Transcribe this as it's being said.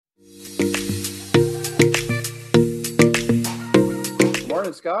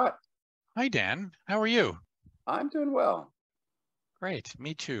Scott. Hi, Dan. How are you? I'm doing well. Great.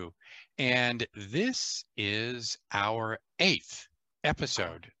 Me too. And this is our 8th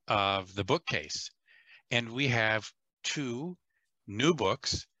episode of The Bookcase. And we have two new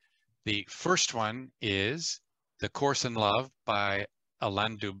books. The first one is The Course in Love by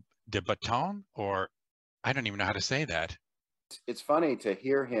Alain de Botton, or I don't even know how to say that. It's funny to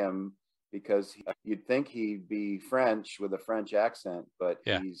hear him because you'd think he'd be French with a French accent, but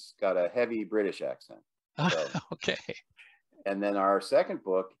Yeah. he's got a heavy British accent. So, Okay. and then our second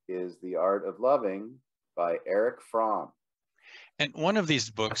book is The Art of Loving by Erich Fromm. And one of these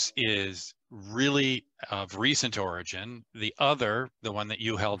books is really of recent origin. The other, the one that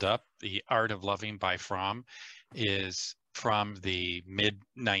you held up, The Art of Loving by Fromm, is from the mid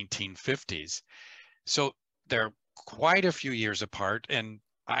 1950s. So they're quite a few years apart. And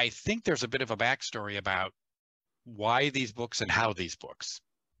I think there's a bit of a backstory about why these books and how these books.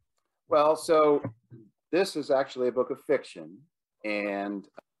 Well, so this is actually a book of fiction. And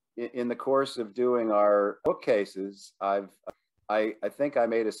in the course of doing our bookcases, I think I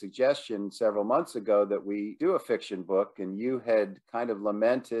made a suggestion several months ago that we do a fiction book, and you had kind of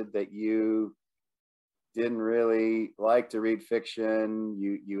lamented that you didn't really like to read fiction.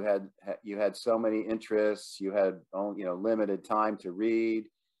 You had so many interests. You had only, limited time to read,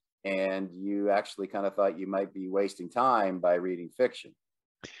 and you actually kind of thought you might be wasting time by reading fiction.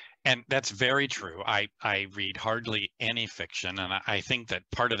 And that's very true. I read hardly any fiction. And I think that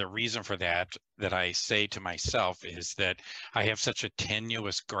part of the reason for that I say to myself is that I have such a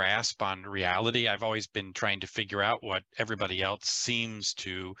tenuous grasp on reality. I've always been trying to figure out what everybody else seems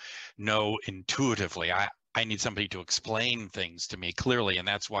to know intuitively. I need somebody to explain things to me clearly. And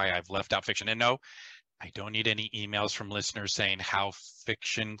that's why I've left out fiction. And no, I don't need any emails from listeners saying how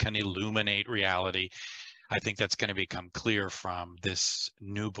fiction can illuminate reality. I think that's going to become clear from this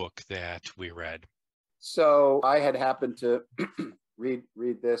new book that we read. So I had happened to read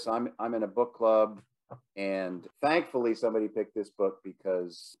this. I'm in a book club, and thankfully somebody picked this book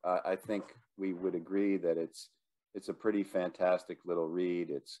because I think we would agree that it's a pretty fantastic little read.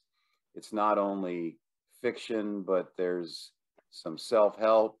 It's not only fiction, but there's some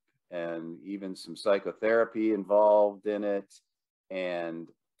self-help and even some psychotherapy involved in it, and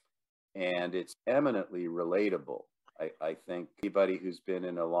it's eminently relatable. I think anybody who's been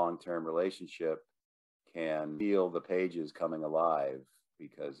in a long-term relationship can feel the pages coming alive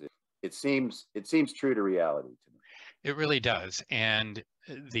because it seems true to reality to me. It really does. And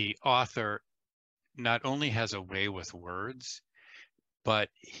the author not only has a way with words, but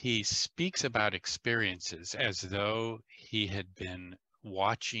he speaks about experiences as though he had been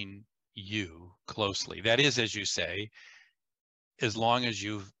watching you closely. That is, as you say, as long as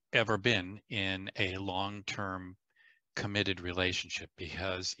you've ever been in a long-term committed relationship,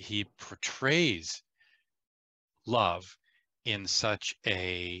 because he portrays love in such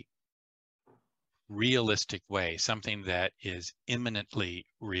a realistic way, something that is imminently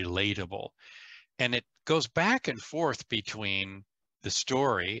relatable. And it goes back and forth between the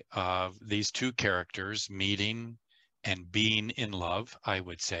story of these two characters meeting and being in love, I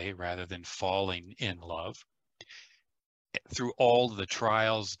would say, rather than falling in love, through all the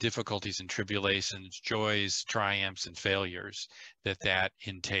trials, difficulties, and tribulations, joys, triumphs, and failures that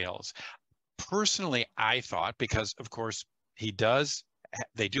entails. Personally, I thought, because of course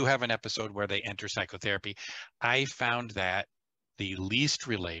they do have an episode where they enter psychotherapy, I found that the least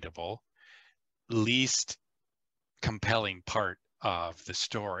relatable, least compelling part of the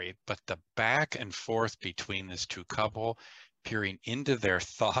story. But the back and forth between this two couple, peering into their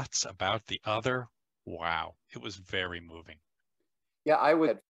thoughts about the other, wow, it was very moving. Yeah,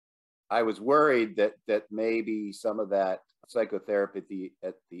 I was worried that maybe some of that psychotherapy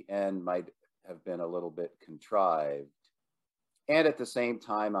at the end might have been a little bit contrived. And at the same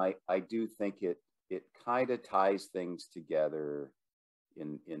time, I do think it kind of ties things together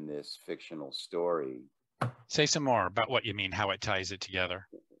in this fictional story. Say some more about what you mean, how it ties it together.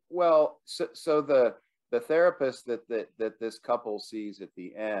 Well, so the therapist that this couple sees at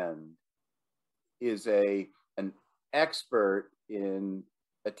the end is an expert in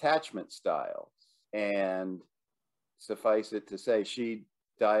attachment styles, and suffice it to say, she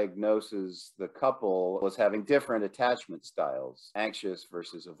diagnoses the couple as having different attachment styles, anxious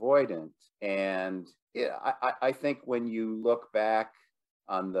versus avoidant. And yeah, I think when you look back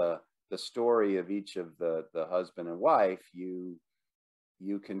on the story of each of the husband and wife, you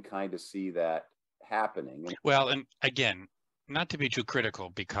can kind of see that happening. Well, and again, not to be too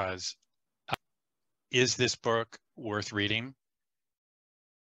critical, because is this book worth reading?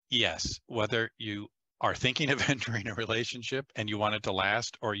 Yes, whether you are thinking of entering a relationship and you want it to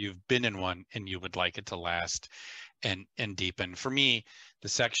last, or you've been in one and you would like it to last and deepen. For me, the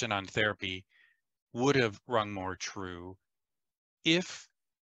section on therapy would have rung more true if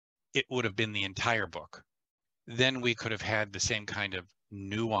it would have been the entire book. Then we could have had the same kind of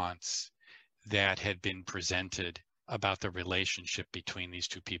nuance that had been presented about the relationship between these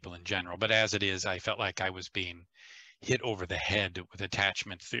two people in general. But as it is, I felt like I was being hit over the head with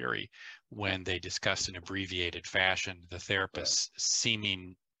attachment theory when they discussed in abbreviated fashion the therapist's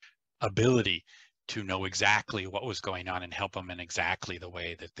seeming ability to know exactly what was going on and help them in exactly the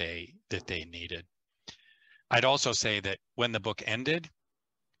way that they needed. I'd also say that when the book ended,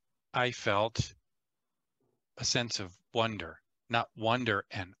 I felt a sense of wonder, not wonder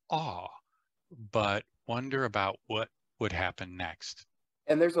and awe, but wonder about what would happen next.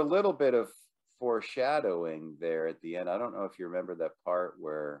 And there's a little bit of foreshadowing there at the end. I don't know if you remember that part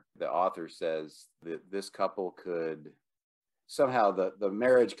where the author says that this couple could somehow the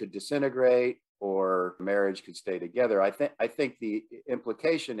marriage could disintegrate or marriage could stay together. I think the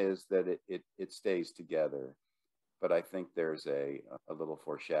implication is that it stays together, but I think there's a little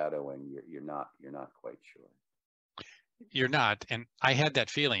foreshadowing. You're not quite sure. You're not, and I had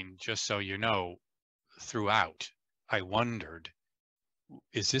that feeling, just so you know, throughout. I wondered,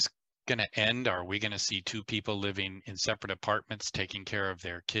 is this going to end? Are we going to see two people living in separate apartments taking care of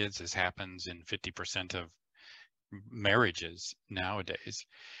their kids, as happens in 50% of marriages nowadays?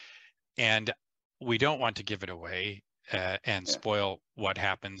 And we don't want to give it away and spoil what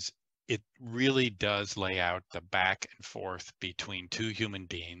happens. It really does lay out the back and forth between two human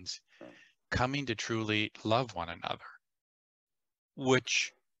beings coming to truly love one another,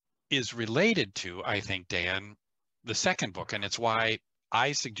 which is related to, I think, Dan, the second book. And it's why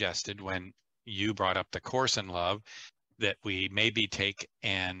I suggested, when you brought up The Course in Love, that we maybe take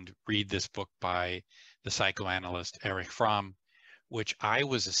and read this book by the psychoanalyst Erich Fromm, which I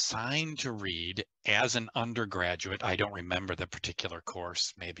was assigned to read as an undergraduate. I don't remember the particular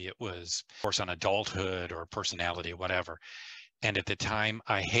course. Maybe it was a course on adulthood or personality or whatever. And at the time,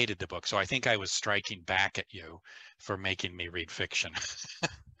 I hated the book. So I think I was striking back at you for making me read fiction.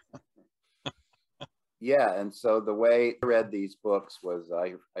 Yeah, and so the way I read these books was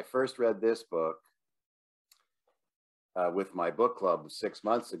I first read this book with my book club 6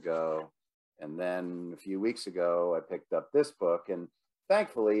 months ago, and then a few weeks ago I picked up this book, and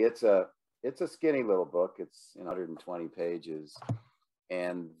thankfully it's a skinny little book. It's 120 pages,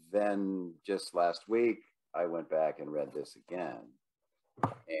 and then just last week I went back and read this again,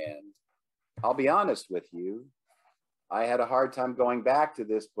 and I'll be honest with you, I had a hard time going back to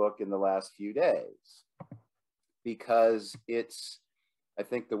this book in the last few days, because I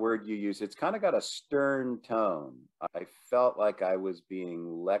think the word you use, it's kind of got a stern tone. I felt like I was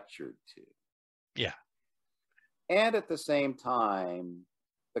being lectured to. Yeah. And at the same time,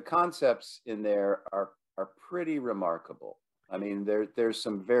 the concepts in there are pretty remarkable. I mean, there's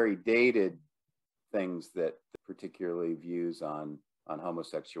some very dated things, that particularly views on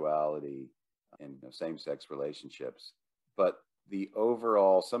homosexuality and same-sex relationships. But the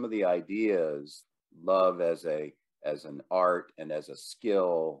overall, some of the ideas, love as an art and as a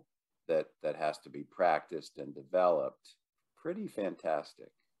skill that has to be practiced and developed, pretty fantastic.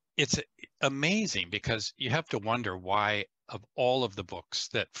 It's amazing, because you have to wonder why, of all of the books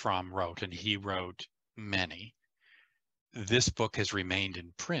that Fromm wrote, and he wrote many, this book has remained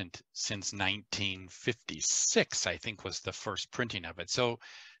in print since 1956, I think, was the first printing of it. So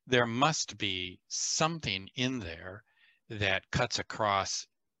there must be something in there that cuts across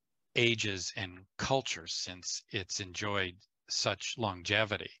ages and cultures, since it's enjoyed such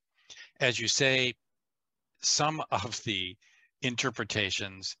longevity. As you say, some of the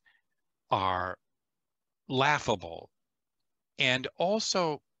interpretations are laughable, and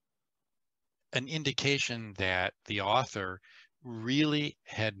also an indication that the author really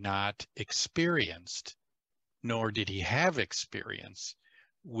had not experienced, nor did he have experience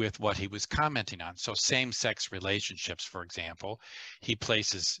with what he was commenting on. So same-sex relationships, for example, he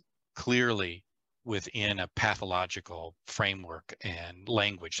places clearly within a pathological framework and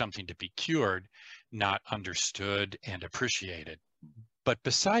language, something to be cured, not understood and appreciated. But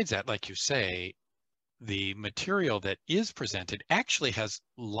besides that, like you say, the material that is presented actually has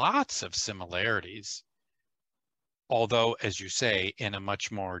lots of similarities, although, as you say, in a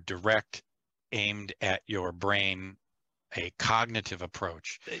much more direct, aimed at your brain, a cognitive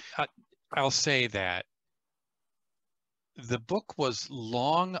approach. I'll say that the book was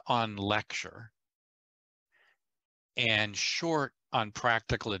long on lecture and short on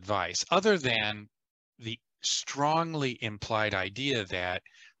practical advice, other than the strongly implied idea that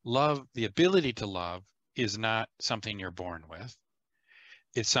love, the ability to love, is not something you're born with.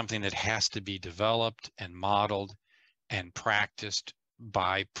 It's something that has to be developed and modeled and practiced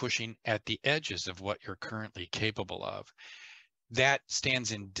by pushing at the edges of what you're currently capable of. That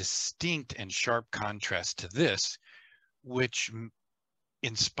stands in distinct and sharp contrast to this, which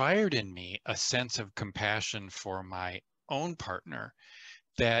inspired in me a sense of compassion for my own partner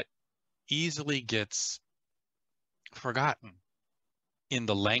that easily gets forgotten in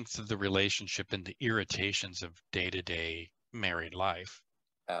the length of the relationship and the irritations of day-to-day married life.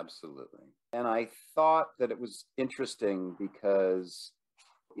 Absolutely. And I thought that it was interesting because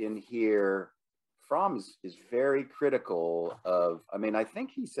in here, Fromm is very critical of, I mean, I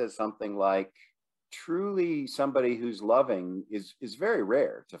think he says something like, truly somebody who's loving is very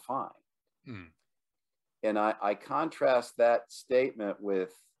rare to find. And I contrast that statement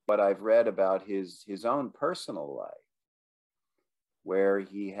with what I've read about his own personal life, where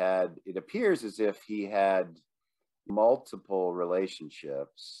he had, it appears as if he had multiple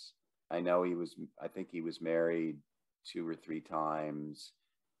relationships. I think he was married 2 or 3 times,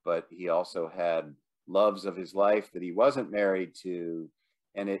 but he also had loves of his life that he wasn't married to.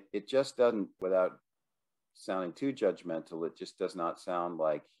 And it just doesn't, without sounding too judgmental, it just does not sound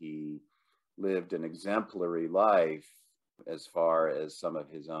like he lived an exemplary life as far as some of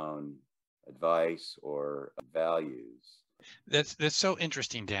his own advice or values. That's so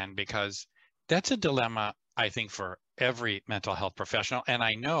interesting, Dan, because that's a dilemma, I think, for every mental health professional. And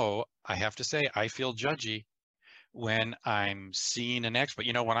I know, I have to say, I feel judgy when I'm seeing an expert.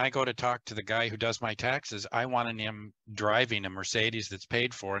 You know, when I go to talk to the guy who does my taxes, I want him driving a Mercedes that's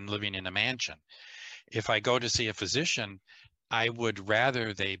paid for and living in a mansion. If I go to see a physician, I would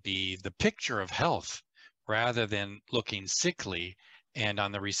rather they be the picture of health rather than looking sickly and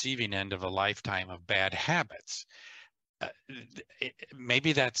on the receiving end of a lifetime of bad habits.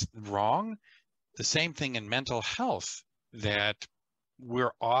 Maybe that's wrong. The same thing in mental health, that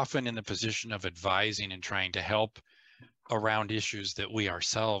we're often in the position of advising and trying to help around issues that we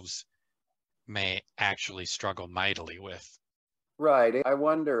ourselves may actually struggle mightily with. Right. I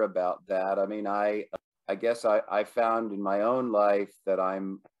wonder about that. I mean, I guess I found in my own life that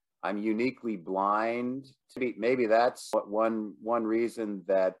I'm uniquely blind. Maybe that's one reason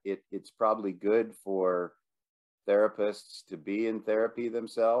that it's probably good for therapists to be in therapy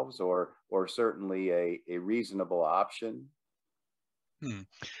themselves, or certainly a reasonable option.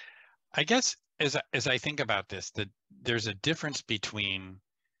 I guess as I think about this, that there's a difference between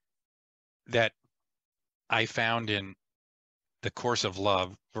that I found in The Course of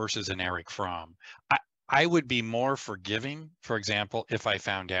Love versus an Erich Fromm. I would be more forgiving, for example, if I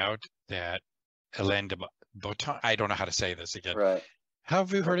found out that Hélène de Botton, I don't know how to say this again. Right. How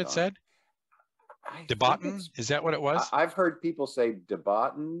have you heard it said? De Botton? Is that what it was? I've heard people say de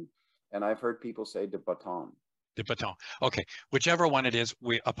Botton, and I've heard people say de Botton. De Botton. Okay, whichever one it is.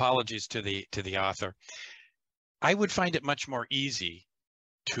 Apologies to the author. I would find it much more easy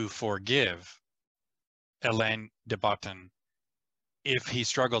to forgive Hélène de Botton if he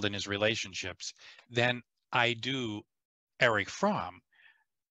struggled in his relationships than I do Erich Fromm,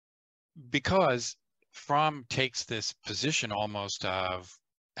 because Fromm takes this position almost of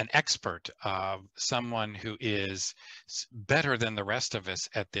an expert, of someone who is better than the rest of us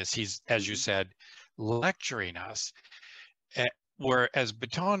at this. He's, as you said, lecturing us, whereas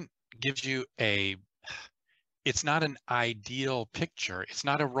Botton gives you it's not an ideal picture. It's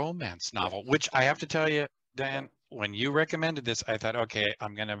not a romance novel, which I have to tell you, Dan, when you recommended this, I thought, okay,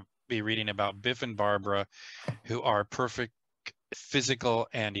 I'm going to be reading about Biff and Barbara, who are perfect physical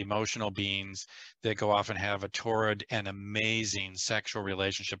and emotional beings that go off and have a torrid and amazing sexual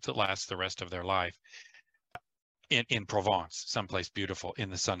relationship that lasts the rest of their life in Provence, someplace beautiful in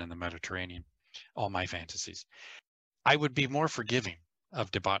the sun in the Mediterranean. All my fantasies. I would be more forgiving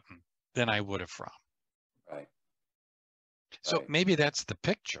of de Botton than I would have Fromm. Right. So maybe that's the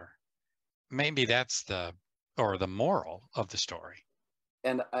picture. Maybe that's the moral of the story.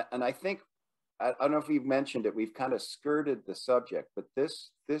 And I think, I don't know if you've mentioned it, we've kind of skirted the subject, but this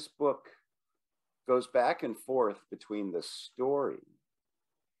book goes back and forth between the story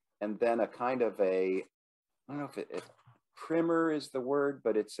and then a kind of I don't know if primer is the word,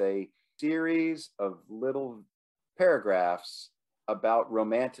 but it's a series of little paragraphs about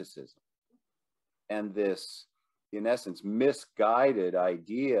romanticism and this, in essence, misguided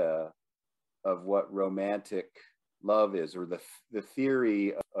idea of what romantic love is, or the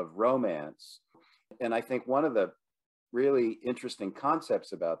theory of romance. And I think one of the really interesting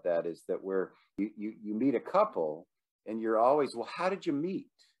concepts about that is that where you meet a couple and you're always, well, how did you meet?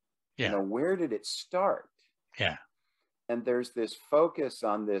 Yeah. You know, where did it start? Yeah. And there's this focus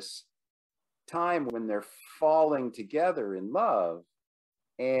on this time when they're falling together in love.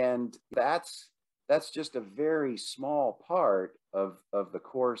 And that's just a very small part of the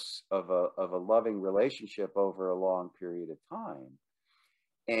course of a loving relationship over a long period of time.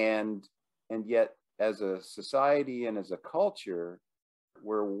 And yet, as a society and as a culture,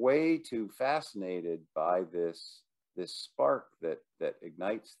 we're way too fascinated by this spark that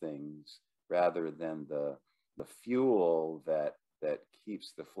ignites things rather than the fuel that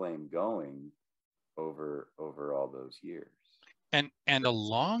keeps the flame going over all those years. And a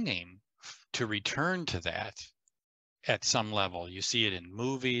longing to return to that at some level. You see it in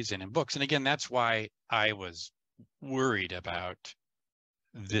movies and in books. And again, that's why I was worried about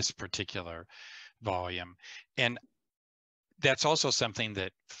this particular volume. And that's also something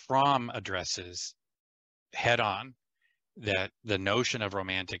that Fromm addresses head on, that the notion of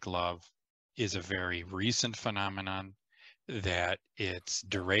romantic love is a very recent phenomenon, that its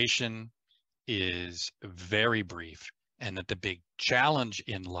duration is very brief, and that the big challenge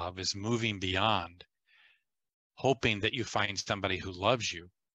in love is moving beyond hoping that you find somebody who loves you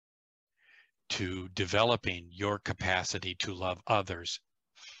to developing your capacity to love others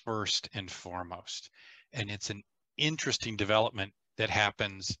first and foremost. And it's an interesting development that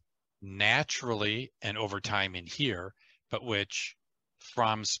happens naturally and over time in here, but which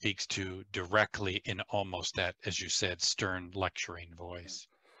Fromm speaks to directly in almost that, as you said, stern lecturing voice.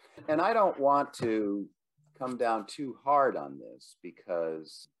 And I don't want to come down too hard on this,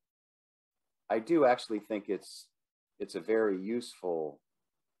 because I do actually think it's a very useful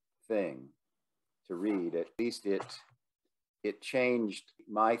thing to read. At least it changed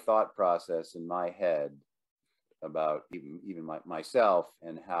my thought process in my head about even myself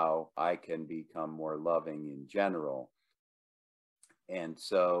and how I can become more loving in general. And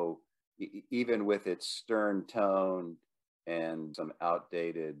so even with its stern tone and some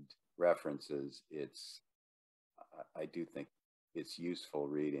outdated references, I do think it's useful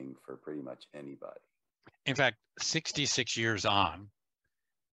reading for pretty much anybody. In fact, 66 years on,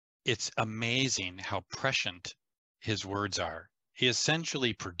 it's amazing how prescient his words are. He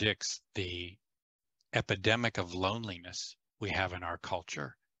essentially predicts the epidemic of loneliness we have in our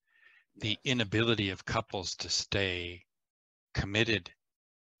culture, the inability of couples to stay committed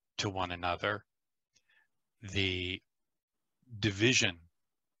to one another, the division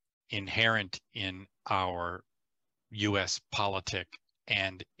inherent in our US politic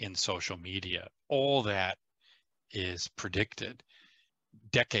and in social media. All that is predicted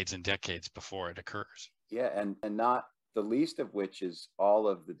decades and decades before it occurs. Yeah, and not the least of which is all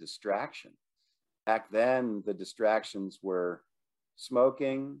of the distractions. Back then, the distractions were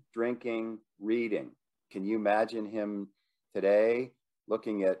smoking, drinking, reading. Can you imagine him today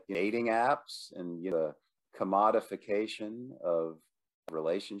looking at dating apps and the commodification of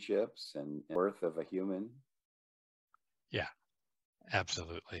relationships and worth of a human? Yeah,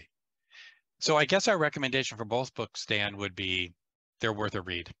 absolutely. So I guess our recommendation for both books, Dan, would be they're worth a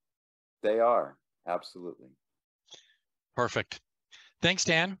read. They are, absolutely. Perfect. Thanks,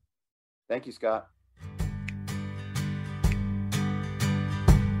 Dan. Thank you, Scott.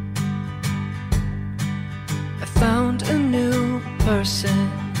 I found a new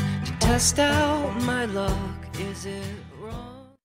person to test out my luck. Is it